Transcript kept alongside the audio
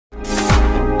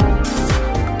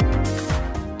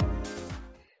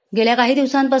गेल्या काही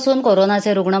दिवसांपासून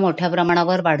कोरोनाचे रुग्ण मोठ्या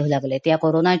प्रमाणावर वाढू लागलेत. या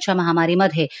कोरोनाच्या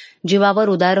महामारीमध्ये जीवावर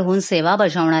उदार होऊन सेवा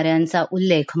बजावणाऱ्यांचा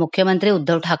उल्लेख मुख्यमंत्री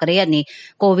उद्धव ठाकरे यांनी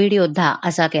कोविड योद्धा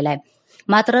असा केलाय.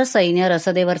 मात्र सैन्य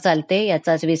रसदेवर चालते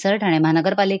याचाच विसर ठाणे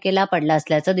महानगरपालिकेला पडला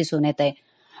असल्याचं दिसून येतंय.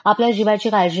 आपल्या जीवाची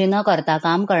काळजी न करता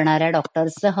काम करणाऱ्या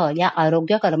डॉक्टर्ससह या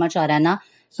आरोग्य कर्मचाऱ्यांना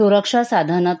सुरक्षा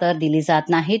साधनं तर दिली जात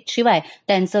नाहीत, शिवाय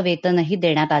त्यांचं वेतनही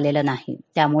देण्यात आलेलं नाही.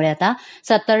 त्यामुळे आता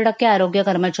 70% आरोग्य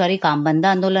कर्मचारी काम बंद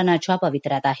आंदोलनाच्या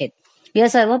पवित्र्यात आहेत. या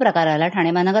सर्व प्रकाराला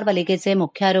ठाणे महानगरपालिकेचे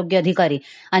मुख्य आरोग्य अधिकारी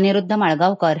अनिरुद्ध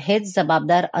माळगावकर हेच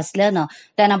जबाबदार असल्यानं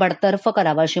त्यांना बडतर्फ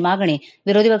करावं अशी मागणी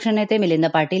विरोधी पक्षनेते मिलिंद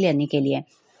पाटील यांनी केली आहे.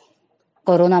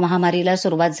 कोरोना महामारीला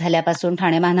सुरुवात झाल्यापासून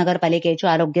ठाणे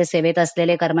महानगरपालिकेच्या आरोग्य सेवेत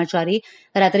असलेले कर्मचारी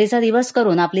रात्रीचा दिवस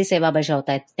करून आपली सेवा बजावत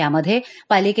आहेत. त्यामध्ये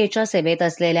पालिकेच्या सेवेत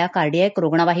असलेल्या कार्डियक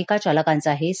रुग्णवाहिका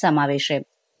चालकांचाही समावेश आहे.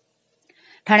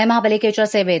 ठाणे महापालिकेच्या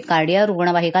सेवेत कार्डिया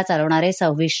रुग्णवाहिका चालवणारे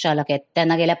 26 चालक आहेत.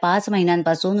 त्यांना गेल्या 5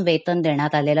 महिन्यांपासून वेतन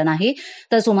देण्यात आलेलं नाही,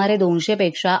 तर सुमारे 200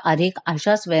 पेक्षा अधिक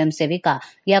आशा स्वयंसेविका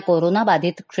या कोरोना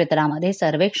बाधित क्षेत्रामध्ये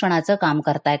सर्वेक्षणाचं काम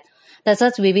करतायत.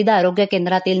 तसंच विविध आरोग्य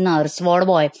केंद्रातील नर्स, वॉर्ड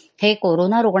बॉय हे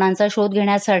कोरोना रुग्णांचा शोध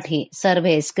घेण्यासाठी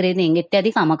सर्व्हे, स्क्रीनिंग इत्यादी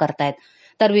कामं करतायत.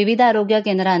 तर विविध आरोग्य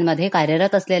केंद्रांमध्ये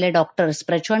कार्यरत असलेले डॉक्टर्स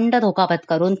प्रचंड धोका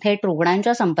पत्करून थेट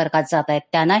रुग्णांच्या संपर्कात जात आहेत.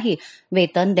 त्यांनाही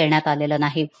वेतन देण्यात आलेलं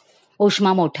नाही.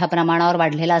 उष्मा मोठ्या प्रमाणावर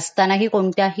वाढलेला असतानाही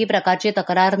कोणत्याही प्रकारची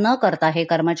तक्रार न करता हे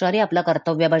कर्मचारी आपलं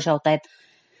कर्तव्य बजावतायत.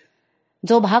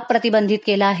 जो भाग प्रतिबंधित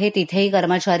केला आहे तिथेही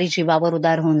कर्मचारी जीवावर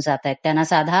उदार होऊन जात आहेत. त्यांना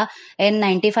साधा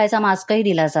N95चा मास्कही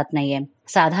दिला जात नाहीये.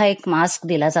 साधा एक मास्क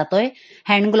दिला जातोय.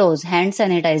 Hand gloves, hand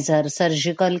sanitiser,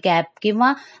 surgical cap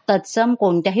किंवा तत्सम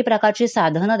कोणत्याही प्रकारची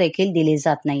साधनं देखील दिली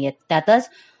जात नाहीयेत. त्यातच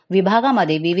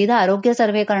विभागामध्ये विविध आरोग्य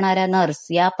सर्व्हे करणाऱ्या नर्स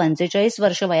या 45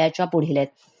 वर्ष वयाच्या पुढील आहेत.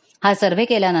 हा सर्व्हे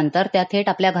केल्यानंतर त्या थेट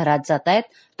आपल्या घरात जात आहेत.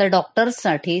 तर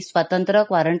डॉक्टर्ससाठी स्वतंत्र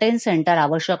क्वारंटाईन सेंटर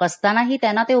आवश्यक असतानाही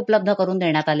त्यांना ते उपलब्ध करून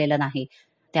देण्यात आलेलं नाही.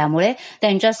 त्यामुळे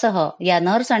त्यांच्यासह या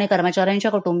नर्स आणि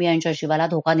कर्मचाऱ्यांच्या कुटुंबियांच्या जीवाला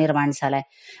धोका निर्माण झालाय.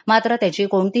 मात्र त्याची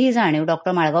कोणतीही जाणीव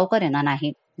डॉक्टर माळगावकर यांना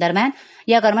नाही. दरम्यान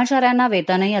या कर्मचाऱ्यांना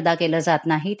वेतनही अदा केलं जात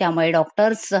नाही. त्यामुळे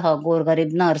डॉक्टर्ससह गोरगरीब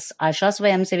नर्स, आशा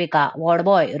स्वयंसेविका, वॉर्ड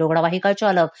बॉय, रुग्णवाहिका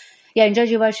चालक यांच्या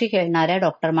जीवाशी खेळणाऱ्या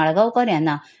डॉक्टर माळगावकर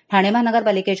यांना ठाणे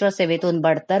महानगरपालिकेच्या सेवेतून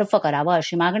बडतर्फ करावं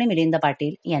अशी मागणी मिलिंद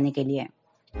पाटील यांनी केली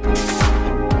आहे.